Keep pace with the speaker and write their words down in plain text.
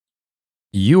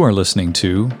You are listening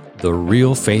to the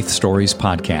Real Faith Stories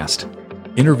podcast,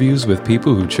 interviews with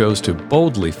people who chose to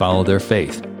boldly follow their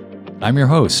faith. I'm your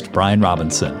host, Brian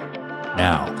Robinson.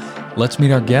 Now, let's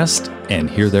meet our guest and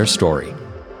hear their story.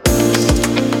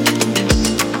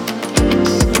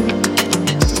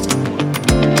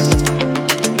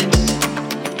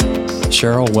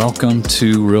 Cheryl, welcome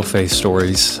to Real Faith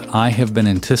Stories. I have been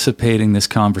anticipating this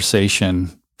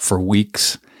conversation for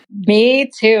weeks. Me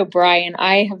too, Brian.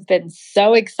 I have been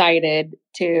so excited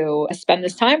to spend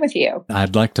this time with you.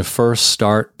 I'd like to first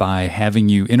start by having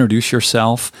you introduce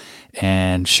yourself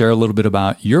and share a little bit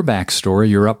about your backstory,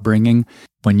 your upbringing,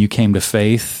 when you came to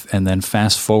faith, and then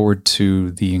fast forward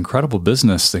to the incredible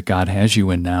business that God has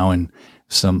you in now and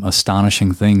some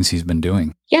astonishing things He's been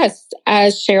doing. Yes,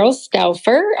 as Cheryl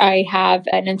Stauffer, I have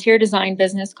an interior design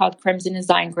business called Crimson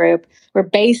Design Group. We're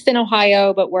based in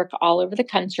Ohio, but work all over the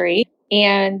country.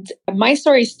 And my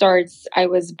story starts, I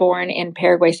was born in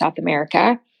Paraguay, South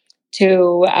America,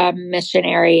 to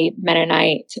missionary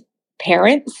Mennonite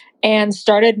parents, and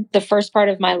started the first part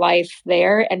of my life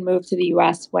there and moved to the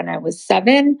U.S. when I was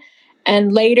 7.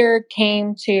 And later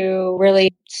came to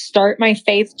really start my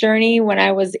faith journey when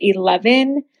I was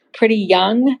 11, pretty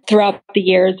young. Throughout the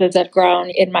years as I've grown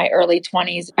in my early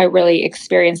 20s, I really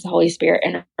experienced the Holy Spirit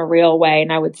in a real way.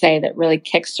 And I would say that really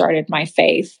kickstarted my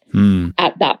faith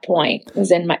at that point. It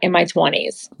was in my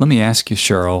 20s. Let me ask you,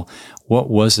 Cheryl, what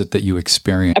was it that you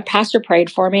experienced? A pastor prayed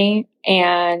for me,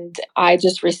 and I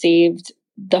just received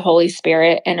the Holy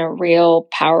Spirit in a real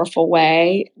powerful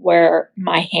way where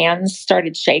my hands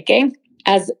started shaking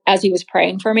as he was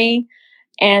praying for me.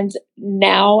 And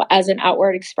now as an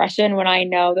outward expression, when I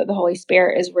know that the Holy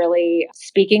Spirit is really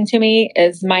speaking to me,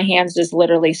 is my hands just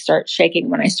literally start shaking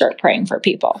when I start praying for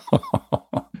people.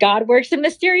 God works in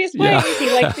mysterious ways. Yeah.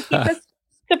 He likes to keep us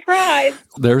surprised.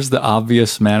 There's the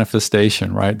obvious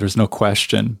manifestation, right? There's no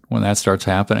question when that starts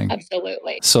happening.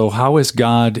 Absolutely. So how has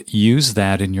God used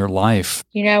that in your life?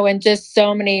 You know, in just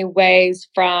so many ways,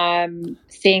 from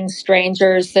seeing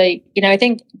strangers. I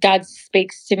think God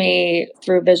speaks to me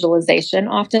through visualization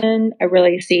often.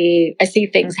 I see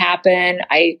things happen.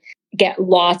 I get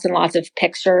lots and lots of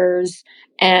pictures.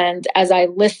 And as I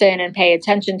listen and pay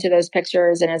attention to those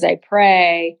pictures, and as I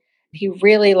pray, He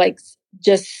really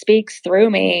just speaks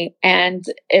through me, and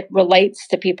it relates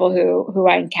to people who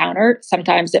I encounter.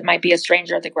 Sometimes it might be a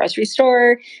stranger at the grocery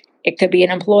store. It could be an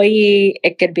employee.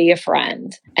 It could be a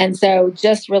friend. And so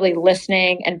just really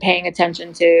listening and paying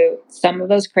attention to some of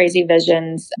those crazy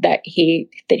visions that he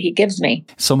gives me.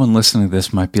 Someone listening to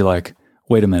this might be like,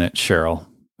 wait a minute, Cheryl,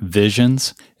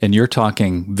 visions? And you're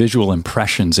talking visual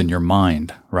impressions in your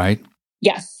mind, right?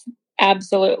 Yes,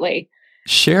 absolutely.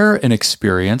 Share an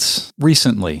experience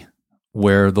recently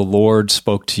where the Lord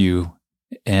spoke to you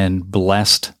and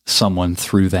blessed someone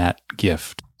through that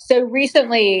gift. So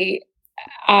recently,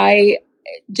 I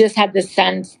just had the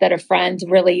sense that a friend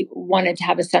really wanted to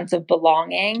have a sense of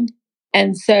belonging.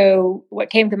 And so what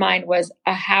came to mind was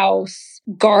a house,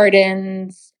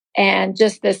 gardens, and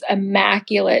just this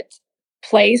immaculate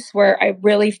place where I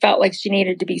really felt like she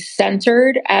needed to be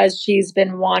centered as she's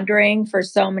been wandering for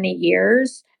so many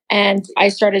years. And I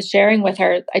started sharing with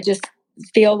her, I just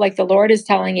feel like the Lord is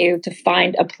telling you to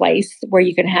find a place where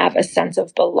you can have a sense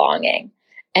of belonging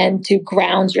and to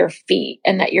ground your feet,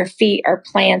 and that your feet are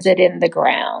planted in the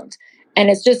ground. And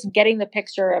it's just getting the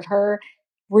picture of her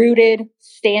rooted,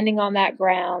 standing on that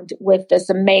ground with this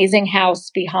amazing house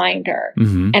behind her.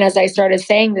 Mm-hmm. And as I started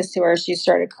saying this to her, she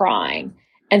started crying.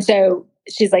 And so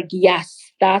she's like,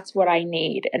 yes, that's what I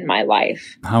need in my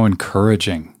life. How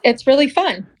encouraging. It's really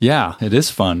fun. Yeah, it is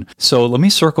fun. So let me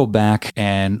circle back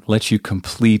and let you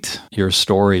complete your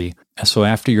story. So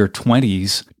after your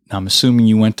 20s, I'm assuming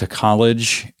you went to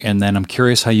college, and then I'm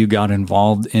curious how you got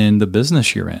involved in the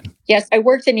business you're in. Yes, I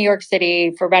worked in New York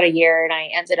City for about a year, and I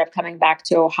ended up coming back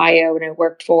to Ohio, and I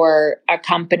worked for a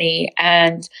company,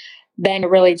 and then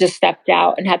really just stepped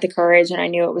out and had the courage, and I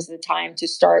knew it was the time to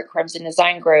start Crimson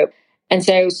Design Group. And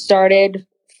so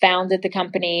founded the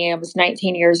company. It was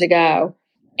 19 years ago,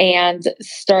 and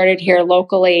started here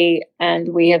locally.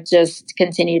 And we have just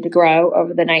continued to grow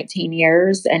over the 19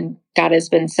 years. And God has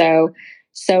been so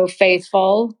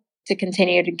faithful to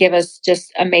continue to give us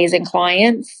just amazing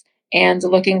clients, and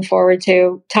looking forward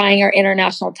to tying our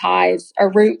international ties,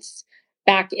 our roots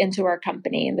back into our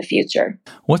company in the future.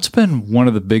 What's been one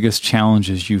of the biggest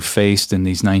challenges you faced in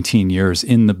these 19 years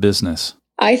in the business?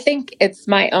 I think it's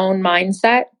my own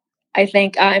mindset. I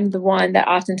think I'm the one that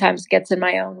oftentimes gets in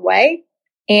my own way.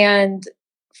 And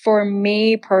for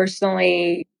me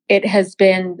personally, it has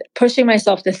been pushing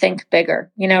myself to think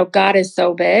bigger. You know, God is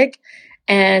so big.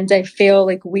 And I feel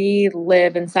like we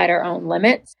live inside our own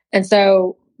limits. And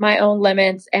so my own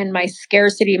limits and my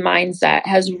scarcity mindset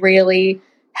has really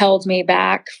held me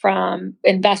back from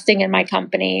investing in my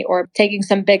company or taking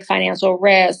some big financial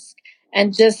risk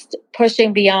and just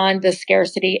pushing beyond the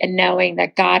scarcity and knowing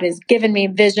that God has given me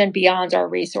vision beyond our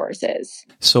resources.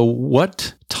 So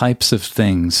what types of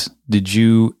things did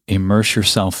you immerse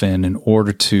yourself in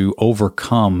order to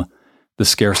overcome the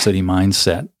scarcity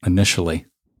mindset initially?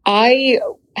 I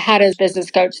had a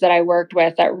business coach that I worked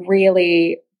with that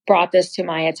really brought this to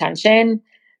my attention.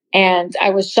 And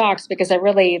I was shocked because I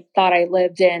really thought I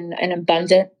lived in an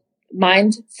abundant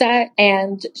mindset.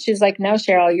 And she's like, no,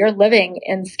 Cheryl, you're living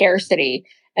in scarcity.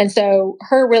 And so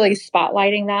her really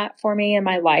spotlighting that for me in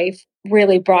my life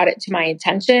really brought it to my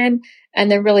attention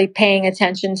and then really paying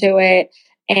attention to it.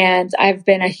 And I've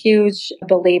been a huge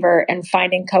believer in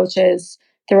finding coaches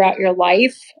throughout your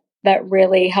life that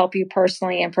really help you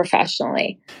personally and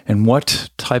professionally. And what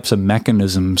types of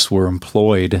mechanisms were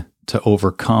employed to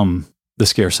overcome the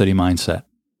scarcity mindset?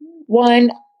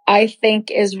 One, I think,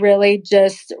 is really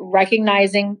just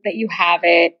recognizing that you have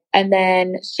it and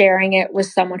then sharing it with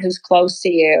someone who's close to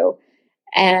you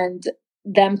and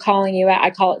them calling you out.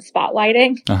 I call it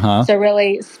spotlighting. So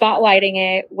really spotlighting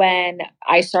it when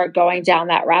I start going down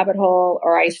that rabbit hole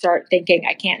or I start thinking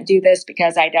I can't do this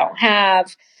because I don't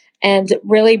have, and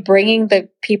really bringing the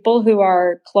people who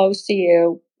are close to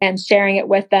you and sharing it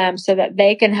with them so that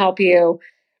they can help you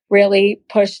really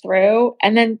push through,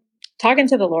 and then talking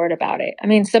to the Lord about it. I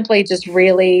mean, simply just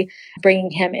really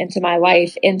bringing him into my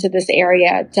life, into this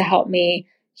area to help me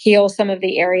heal some of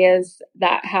the areas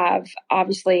that have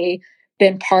obviously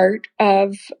been part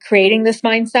of creating this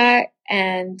mindset,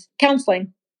 and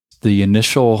counseling. The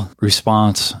initial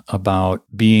response about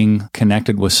being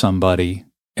connected with somebody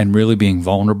and really being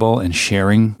vulnerable and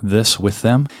sharing this with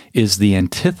them is the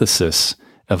antithesis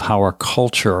of how our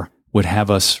culture would have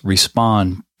us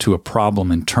respond to a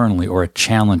problem internally or a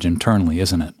challenge internally,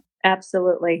 isn't it?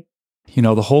 Absolutely. You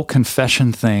know, the whole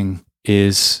confession thing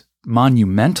is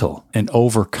monumental in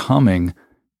overcoming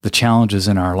the challenges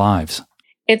in our lives.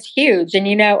 It's huge.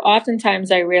 And, oftentimes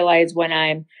I realize when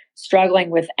I'm struggling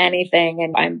with anything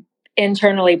and I'm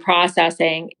internally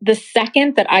processing, the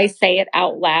second that I say it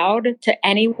out loud to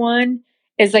anyone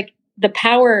is like the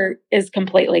power is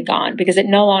completely gone because it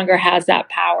no longer has that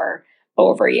power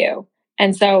over you.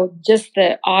 And so just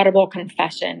the audible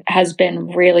confession has been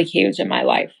really huge in my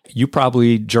life. You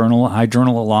probably journal. I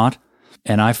journal a lot.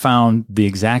 And I found the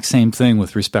exact same thing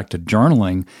with respect to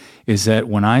journaling is that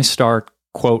when I start,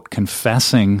 quote,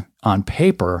 confessing on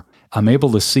paper, I'm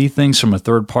able to see things from a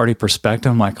third-party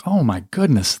perspective. I'm like, oh my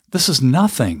goodness, this is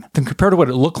nothing compared to what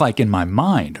it looked like in my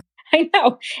mind. I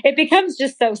know. It becomes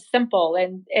just so simple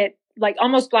and it like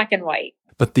almost black and white.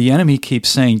 But the enemy keeps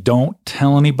saying, don't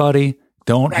tell anybody.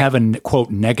 Don't have a,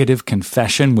 quote, negative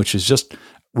confession, which is just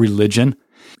religion.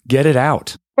 Get it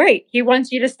out. Right. He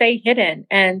wants you to stay hidden.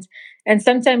 And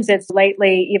sometimes it's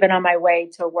lately, even on my way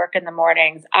to work in the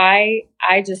mornings, I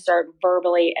just start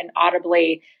verbally and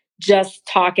audibly just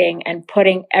talking and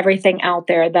putting everything out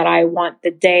there that I want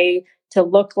the day to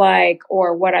look like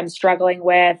or what I'm struggling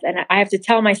with. And I have to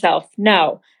tell myself,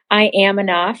 no, I am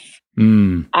enough.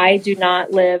 I do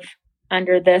not live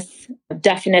under this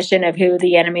definition of who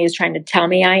the enemy is trying to tell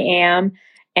me I am.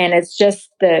 And it's just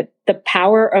the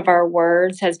power of our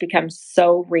words has become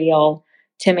so real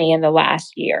to me in the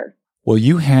last year. Well,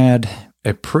 you had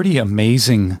a pretty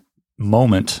amazing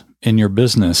moment in your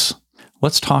business.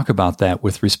 Let's talk about that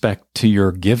with respect to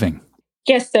your giving.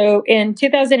 Yes. So in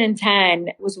 2010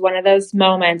 was one of those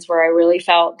moments where I really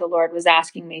felt the Lord was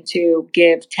asking me to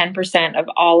give 10% of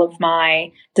all of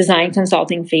my design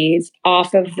consulting fees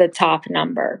off of the top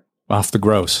number. Off the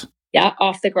gross. Yeah,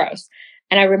 off the gross.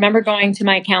 And I remember going to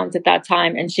my accountant at that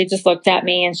time and she just looked at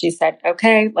me and she said,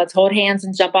 okay, let's hold hands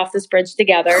and jump off this bridge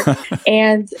together.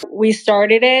 And we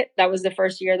started it. That was the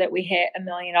first year that we hit $1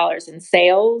 million in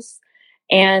sales.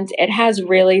 And it has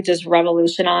really just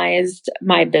revolutionized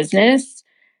my business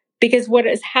because what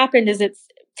has happened is it's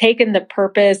taken the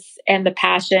purpose and the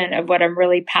passion of what I'm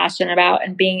really passionate about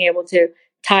and being able to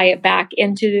tie it back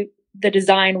into the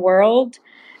design world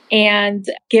and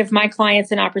give my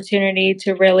clients an opportunity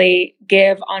to really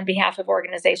give on behalf of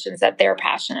organizations that they're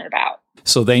passionate about.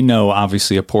 So they know,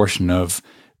 obviously, a portion of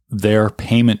their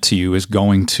payment to you is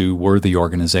going to worthy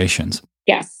organizations.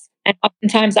 Yes. And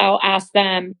oftentimes I'll ask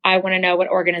them, I want to know what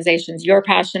organizations you're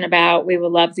passionate about. We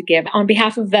would love to give on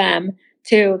behalf of them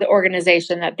to the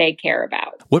organization that they care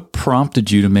about. What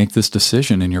prompted you to make this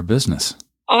decision in your business?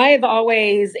 I've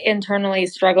always internally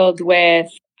struggled with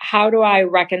how do I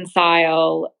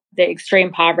reconcile the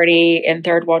extreme poverty in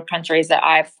third world countries that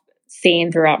I've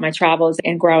seen throughout my travels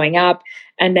and growing up.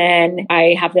 And then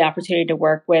I have the opportunity to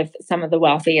work with some of the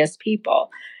wealthiest people.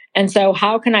 And so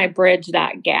how can I bridge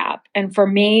that gap? And for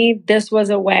me, this was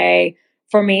a way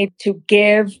for me to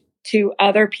give to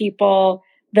other people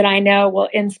that I know will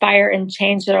inspire and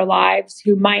change their lives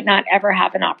who might not ever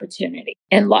have an opportunity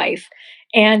in life.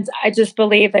 And I just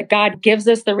believe that God gives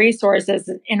us the resources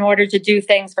in order to do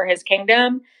things for his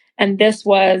kingdom. And this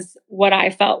was what I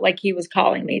felt like he was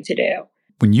calling me to do.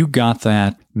 When you got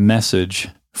that message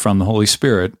from the Holy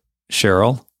Spirit,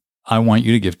 Cheryl, I want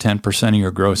you to give 10% of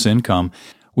your gross income.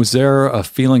 Was there a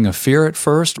feeling of fear at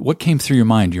first? What came through your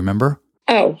mind? Do you remember?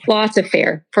 Oh, lots of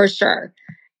fear, for sure.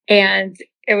 And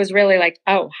it was really like,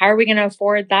 oh, how are we going to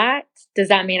afford that? Does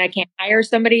that mean I can't hire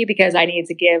somebody because I need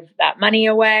to give that money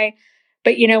away?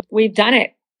 But, we've done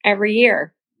it every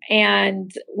year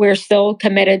and we're still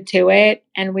committed to it.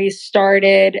 And we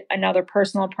started another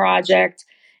personal project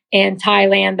in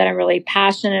Thailand that I'm really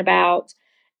passionate about.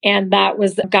 And that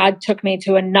was, God took me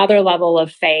to another level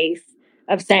of faith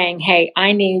of saying, hey,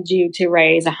 I need you to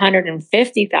raise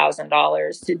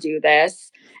 $150,000 to do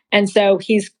this. And so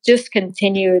he's just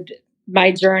continued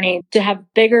my journey to have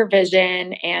bigger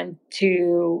vision and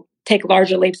to take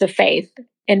larger leaps of faith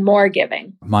and more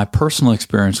giving. My personal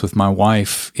experience with my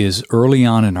wife is early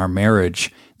on in our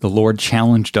marriage, the Lord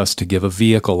challenged us to give a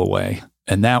vehicle away.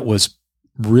 And that was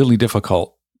really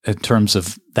difficult in terms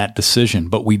of that decision,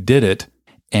 but we did it.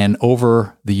 And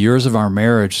over the years of our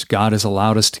marriage, God has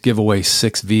allowed us to give away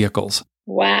 6 vehicles.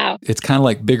 Wow. It's kind of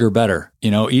like bigger, better.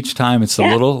 Each time it's a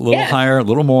little higher, a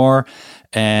little more.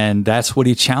 And that's what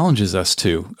he challenges us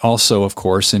to. Also, of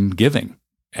course, in giving.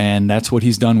 And that's what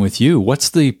he's done with you.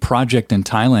 What's the project in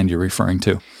Thailand you're referring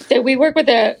to? So we work with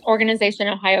an organization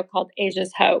in Ohio called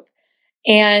Asia's Hope.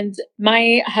 And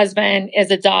my husband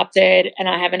is adopted and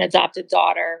I have an adopted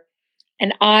daughter.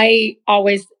 And I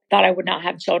always thought I would not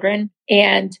have children.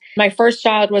 And my first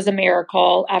child was a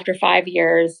miracle after 5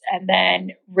 years. And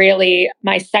then really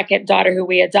my second daughter who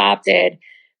we adopted,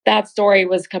 that story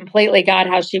was completely God,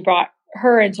 how she brought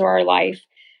her into our life.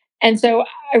 And so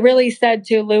I really said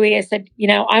to Louis, I said,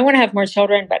 I want to have more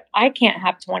children, but I can't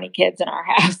have 20 kids in our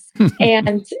house.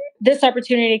 And this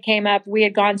opportunity came up. We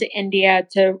had gone to India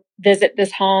to visit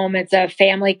this home. It's a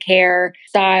family care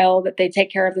style that they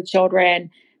take care of the children,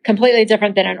 completely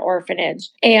different than an orphanage.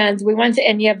 And we went to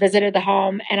India, visited the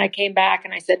home, and I came back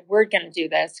and I said, we're going to do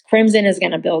this. Crimson is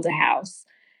going to build a house.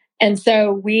 And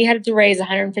so we had to raise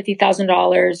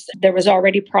 $150,000. There was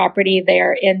already property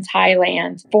there in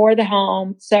Thailand for the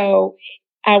home. So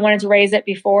I wanted to raise it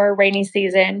before rainy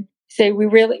season. So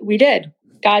we did.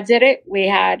 God did it. We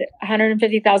had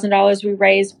 $150,000 we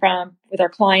raised with our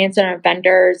clients and our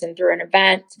vendors and through an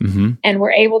event. Mm-hmm. And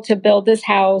we're able to build this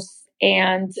house.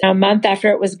 And a month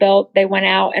after it was built, they went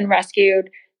out and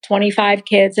rescued 25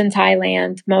 kids in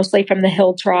Thailand, mostly from the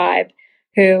Hill tribe,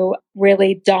 who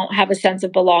really don't have a sense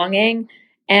of belonging.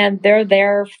 And they're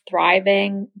there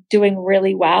thriving, doing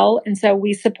really well. And so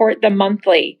we support them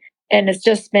monthly. And it's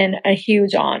just been a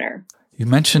huge honor. You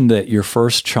mentioned that your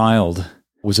first child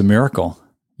was a miracle.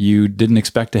 You didn't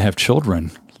expect to have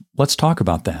children. Let's talk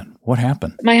about that. What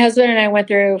happened? My husband and I went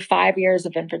through 5 years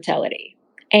of infertility.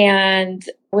 And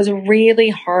it was a really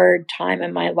hard time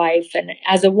in my life. And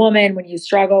as a woman, when you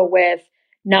struggle with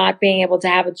not being able to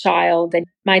have a child, and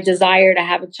my desire to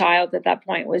have a child at that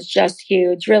point was just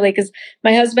huge, really, because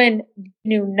my husband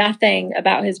knew nothing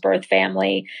about his birth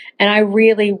family. And I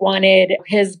really wanted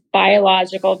his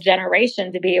biological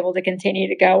generation to be able to continue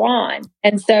to go on.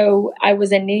 And so I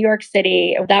was in New York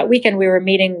City. That weekend, we were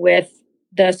meeting with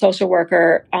the social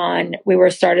worker we were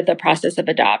started the process of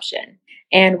adoption.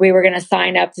 And we were going to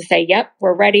sign up to say, yep,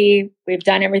 we're ready. We've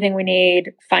done everything we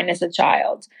need. Find us a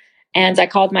child. And I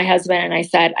called my husband and I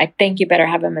said, I think you better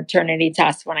have a maternity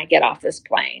test when I get off this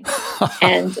plane.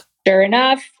 And sure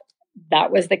enough, that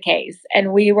was the case.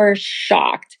 And we were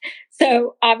shocked.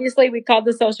 So obviously we called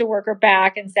the social worker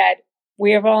back and said,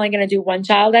 we are only going to do one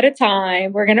child at a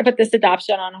time. We're going to put this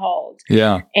adoption on hold.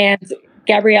 Yeah. And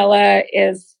Gabriella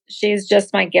she's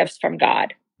just my gifts from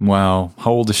God. Wow.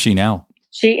 How old is she now?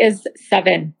 She is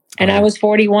 7. And I was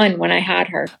 41 when I had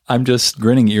her. I'm just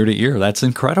grinning ear to ear. That's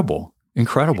incredible.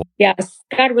 Incredible. Yes.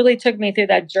 God really took me through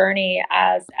that journey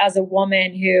as a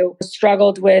woman who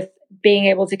struggled with being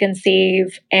able to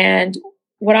conceive and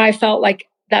what I felt like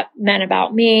that meant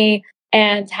about me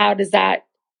and how does that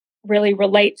really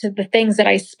relate to the things that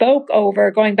I spoke over,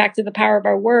 going back to the power of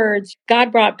our words,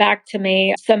 God brought back to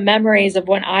me some memories of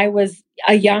when I was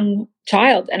a young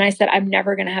child. And I said, I'm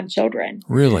never going to have children.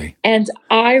 Really? And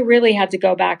I really had to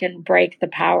go back and break the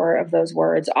power of those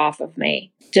words off of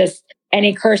me. Just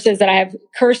any curses that I have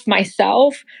cursed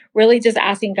myself, really just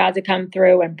asking God to come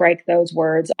through and break those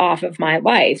words off of my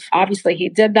life. Obviously, He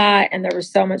did that, and there was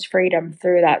so much freedom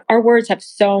through that. Our words have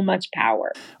so much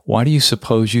power. Why do you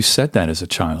suppose you said that as a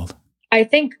child? I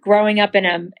think growing up in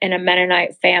a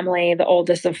Mennonite family, the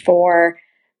oldest of four,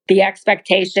 the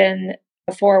expectation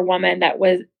for a woman that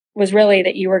was really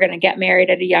that you were going to get married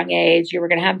at a young age, you were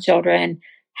going to have children,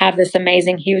 have this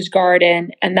amazing, huge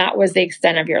garden, and that was the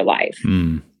extent of your life.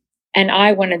 And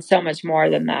I wanted so much more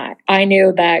than that. I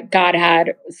knew that God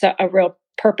had a real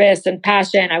purpose and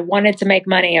passion. I wanted to make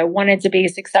money. I wanted to be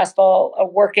successful, a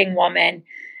working woman.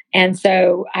 And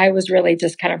so I was really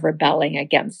just kind of rebelling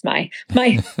against my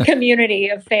community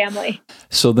of family.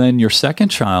 So then your second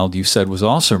child, you said, was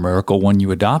also a miracle when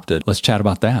you adopted. Let's chat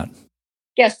about that.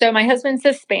 Yes. So my husband's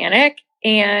Hispanic,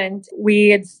 and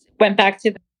we went back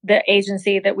to the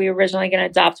agency that we were originally going to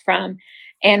adopt from.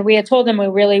 And we had told them we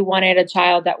really wanted a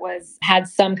child that had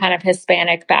some kind of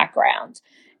Hispanic background.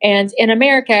 And in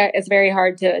America, it's very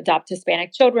hard to adopt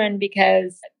Hispanic children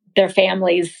because their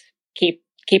families keep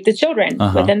the children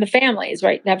within the families,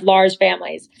 right? They have large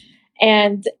families.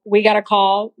 And we got a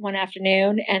call one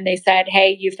afternoon and they said,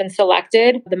 hey, you've been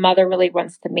selected. The mother really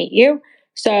wants to meet you.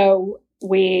 So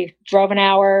we drove an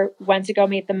hour, went to go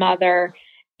meet the mother.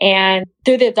 And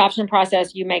through the adoption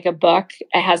process, you make a book.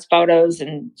 It has photos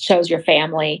and shows your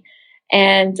family.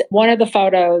 And one of the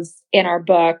photos in our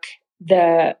book,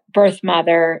 the birth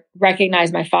mother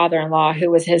recognized my father-in-law, who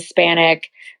was Hispanic,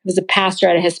 was a pastor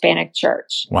at a Hispanic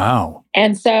church. Wow.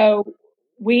 And so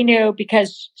we knew,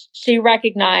 because she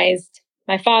recognized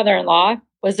my father-in-law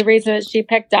was the reason that she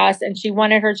picked us, and she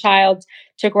wanted her child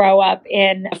to grow up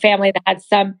in a family that had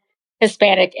some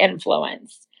Hispanic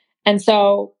influence. And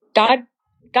so God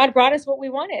brought us what we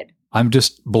wanted. I'm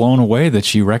just blown away that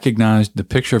she recognized the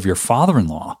picture of your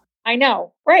father-in-law. I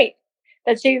know, right?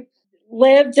 That she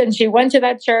lived and she went to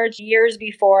that church years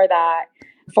before that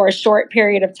for a short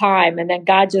period of time. And then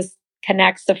God just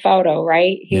connects the photo,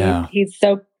 right? He's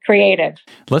so creative.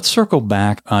 Let's circle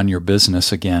back on your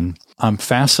business again. I'm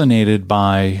fascinated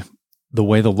by the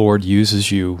way the Lord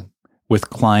uses you with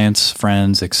clients,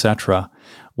 friends, etc.,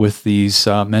 with these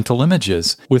mental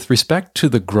images. With respect to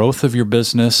the growth of your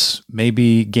business,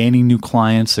 maybe gaining new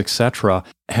clients, etc.,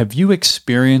 have you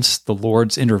experienced the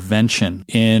Lord's intervention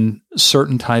in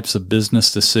certain types of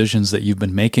business decisions that you've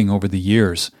been making over the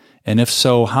years? And if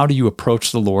so, how do you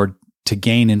approach the Lord to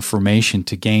gain information,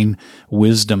 to gain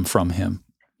wisdom from Him?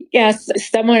 Yes,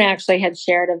 someone actually had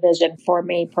shared a vision for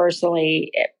me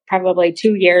personally, probably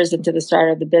 2 years into the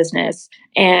start of the business.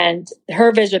 And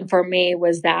her vision for me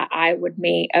was that I would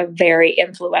meet a very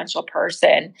influential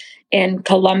person in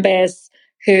Columbus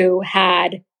who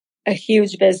had a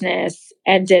huge business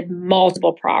and did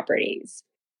multiple properties.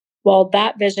 Well,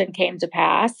 that vision came to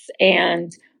pass.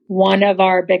 And one of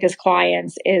our biggest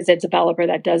clients is a developer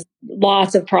that does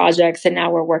lots of projects. And now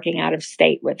we're working out of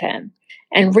state with him.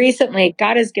 And recently,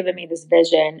 God has given me this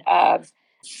vision of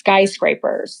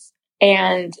skyscrapers.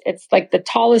 And it's like the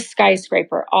tallest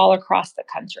skyscraper all across the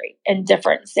country in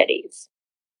different cities.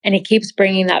 And He keeps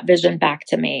bringing that vision back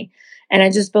to me. And I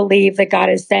just believe that God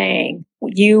is saying,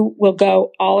 you will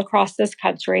go all across this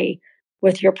country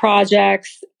with your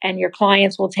projects, and your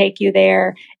clients will take you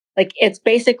there. Like, it's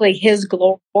basically His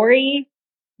glory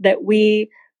that we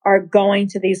are going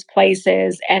to these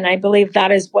places. And I believe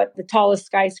that is what the tallest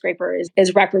skyscraper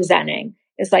is representing.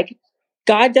 It's like,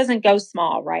 God doesn't go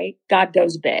small, right? God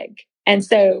goes big. And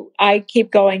so I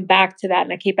keep going back to that,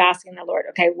 and I keep asking the Lord,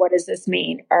 okay, what does this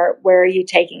mean? Or where are you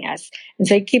taking us? And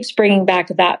so He keeps bringing back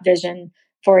that vision,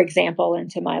 for example,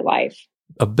 into my life.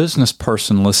 A business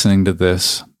person listening to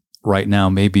this right now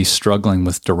may be struggling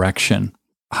with direction.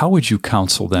 How would you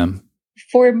counsel them?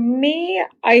 For me,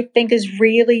 I think is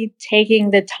really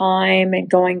taking the time and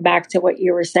going back to what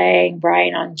you were saying,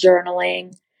 Brian, on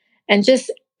journaling, and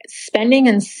just spending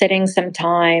and sitting some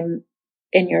time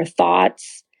in your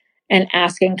thoughts and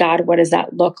asking God, what does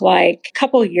that look like? A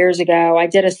couple of years ago, I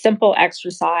did a simple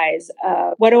exercise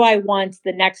of what do I want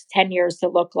the next 10 years to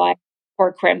look like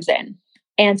for Crimson?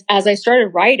 And as I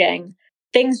started writing,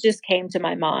 things just came to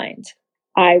my mind.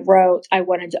 I wrote, I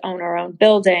wanted to own our own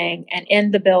building. And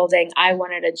in the building, I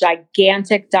wanted a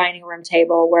gigantic dining room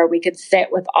table where we could sit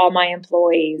with all my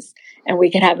employees and we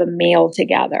could have a meal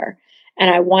together. And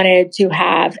I wanted to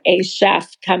have a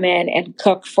chef come in and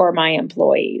cook for my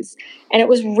employees. And it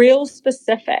was real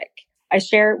specific. I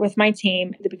share it with my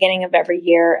team at the beginning of every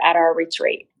year at our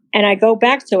retreat. And I go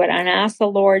back to it and I ask the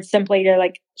Lord simply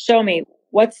to show me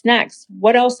what's next.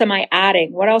 What else am I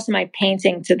adding? What else am I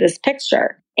painting to this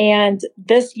picture? And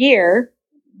this year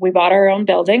we bought our own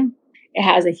building. It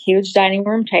has a huge dining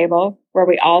room table where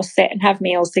we all sit and have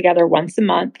meals together once a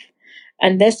month.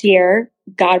 And this year,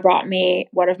 God brought me,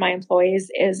 one of my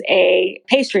employees is a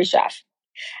pastry chef.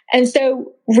 And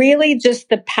so really just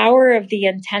the power of the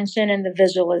intention and the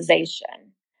visualization.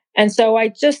 And so I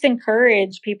just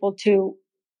encourage people to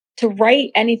write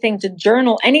anything, to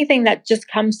journal anything that just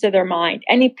comes to their mind,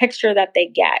 any picture that they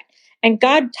get. And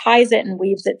God ties it and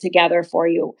weaves it together for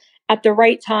you at the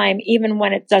right time, even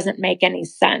when it doesn't make any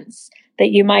sense.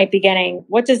 That you might be getting,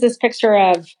 what does this picture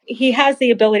of? He has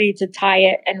the ability to tie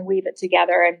it and weave it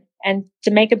together and to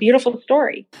make a beautiful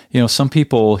story. Some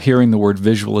people hearing the word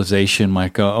visualization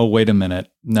might go, oh, wait a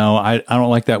minute. No, I don't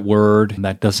like that word.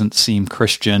 That doesn't seem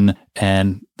Christian.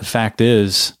 And the fact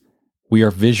is, we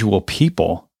are visual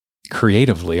people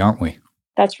creatively, aren't we?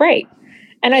 That's right.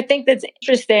 And I think that's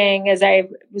interesting as I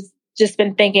was just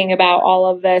been thinking about all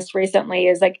of this recently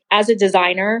is as a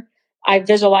designer, I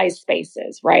visualize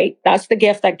spaces, right? That's the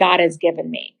gift that God has given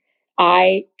me.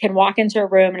 I can walk into a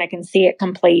room and I can see it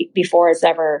complete before it's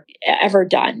ever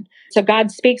done. So God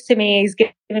speaks to me. He's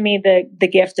given me the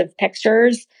gift of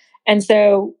pictures. And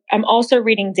so I'm also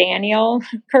reading Daniel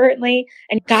currently,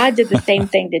 and God did the same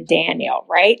thing to Daniel,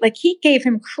 right? He gave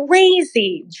him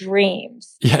crazy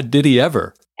dreams. Yeah, did he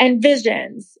ever? And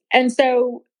visions. And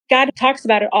so God talks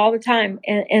about it all the time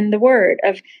in the Word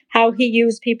of how he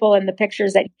used people in the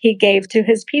pictures that he gave to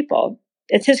his people.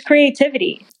 It's his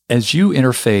creativity. As you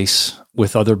interface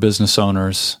with other business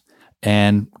owners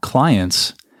and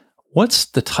clients, what's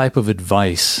the type of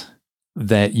advice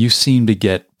that you seem to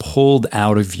get pulled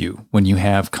out of you when you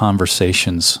have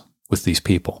conversations with these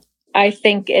people? I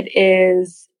think it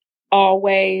is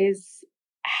always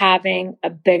having a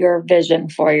bigger vision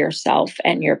for yourself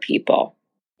and your people.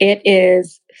 It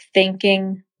is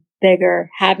thinking bigger,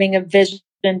 having a vision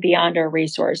beyond our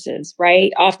resources,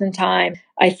 right? Oftentimes,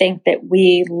 I think that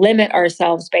we limit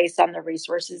ourselves based on the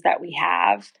resources that we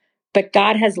have, but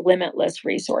God has limitless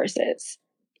resources.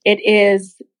 It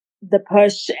is the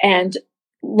push and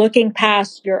looking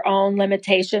past your own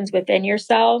limitations within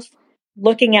yourself,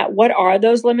 looking at what are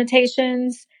those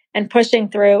limitations and pushing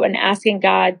through and asking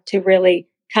God to really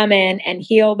come in and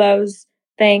heal those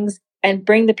things and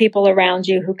bring the people around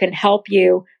you who can help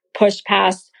you push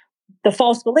past the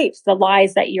false beliefs, the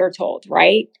lies that you're told,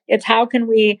 right? It's how can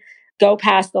we go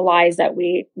past the lies that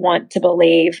we want to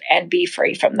believe and be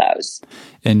free from those.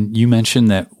 And you mentioned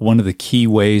that one of the key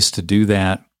ways to do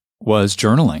that was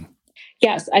journaling.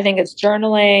 Yes, I think it's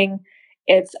journaling.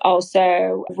 It's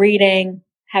also reading,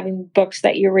 having books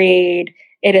that you read.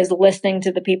 It is listening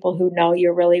to the people who know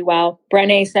you really well.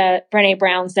 Brené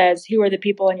Brown says, who are the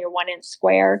people in your 1 inch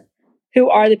square? Who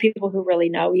are the people who really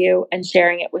know you, and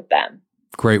sharing it with them?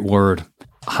 Great word.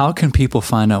 How can people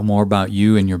find out more about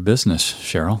you and your business,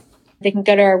 Cheryl? They can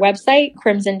go to our website,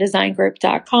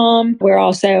 crimsondesignGroup.com. We're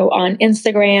also on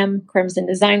Instagram, Crimson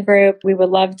Design Group. We would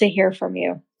love to hear from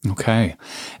you. Okay.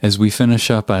 As we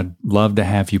finish up, I'd love to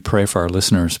have you pray for our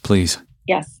listeners, please.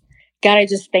 Yes. God, I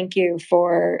just thank you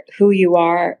for who you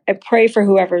are. I pray for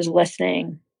whoever's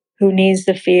listening, who needs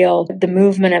to feel the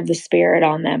movement of the Spirit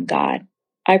on them, God.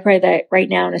 I pray that right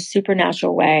now in a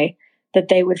supernatural way, that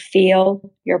they would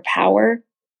feel your power,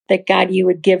 that God, you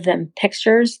would give them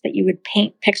pictures, that you would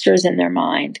paint pictures in their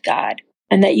mind, God,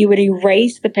 and that you would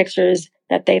erase the pictures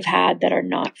that they've had that are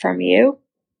not from you,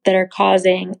 that are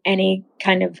causing any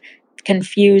kind of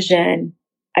confusion.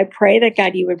 I pray that,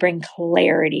 God, you would bring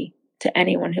clarity to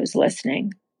anyone who's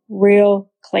listening,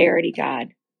 real clarity, God,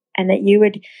 and that you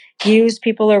would use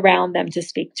people around them to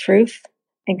speak truth.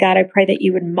 And God, I pray that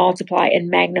you would multiply and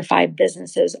magnify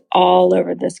businesses all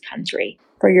over this country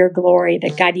for your glory,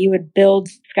 that God, you would build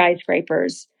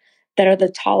skyscrapers that are the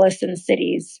tallest in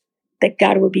cities, that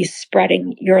God would be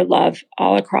spreading your love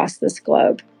all across this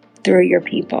globe through your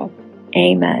people.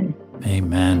 Amen.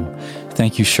 Amen.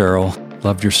 Thank you, Cheryl.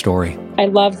 Loved your story. I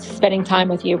loved spending time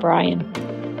with you, Brian.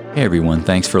 Hey, everyone.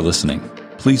 Thanks for listening.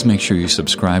 Please make sure you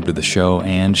subscribe to the show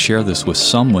and share this with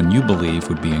someone you believe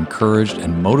would be encouraged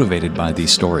and motivated by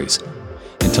these stories.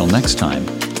 Until next time,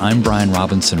 I'm Brian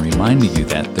Robinson, reminding you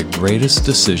that the greatest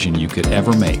decision you could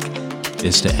ever make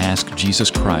is to ask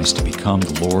Jesus Christ to become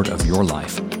the Lord of your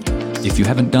life. If you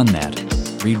haven't done that,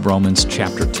 read Romans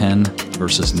chapter 10,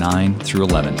 verses 9 through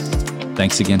 11.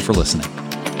 Thanks again for listening.